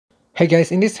Hey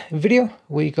guys, in this video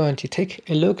we're going to take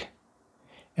a look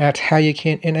at how you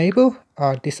can enable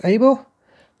or disable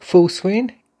full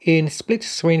screen in split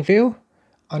screen view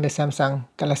on the Samsung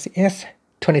Galaxy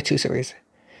S22 series.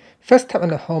 First, tap on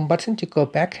the home button to go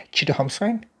back to the home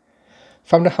screen.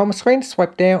 From the home screen,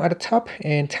 swipe down at the top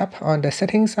and tap on the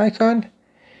settings icon.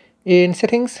 In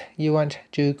settings, you want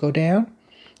to go down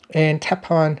and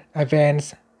tap on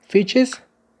advanced features.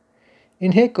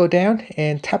 In here, go down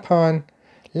and tap on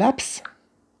lapse.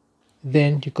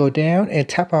 Then you go down and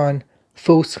tap on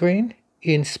full screen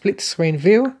in split screen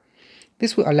view.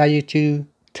 This will allow you to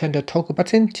turn the toggle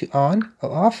button to on or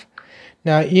off.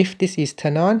 Now if this is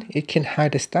turned on, it can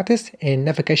hide the status and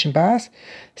navigation bars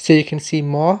so you can see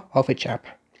more of each app.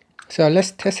 So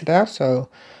let's test it out. So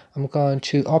I'm going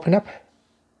to open up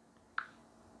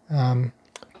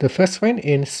the first screen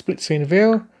in split screen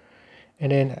view,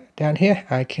 and then down here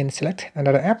I can select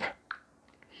another app.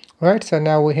 Alright, so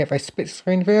now we have a split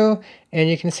screen view, and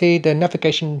you can see the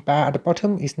navigation bar at the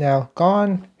bottom is now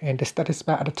gone, and the status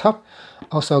bar at the top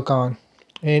also gone.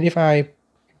 And if I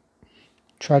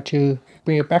try to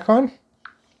bring it back on,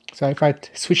 so if I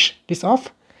switch this off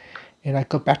and I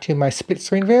go back to my split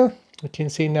screen view, you can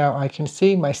see now I can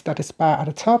see my status bar at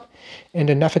the top and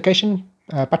the navigation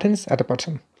buttons at the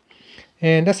bottom.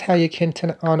 And that's how you can turn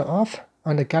it on or off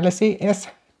on the Galaxy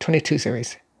S22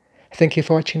 series. Thank you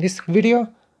for watching this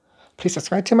video. Please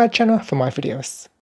subscribe to my channel for more videos.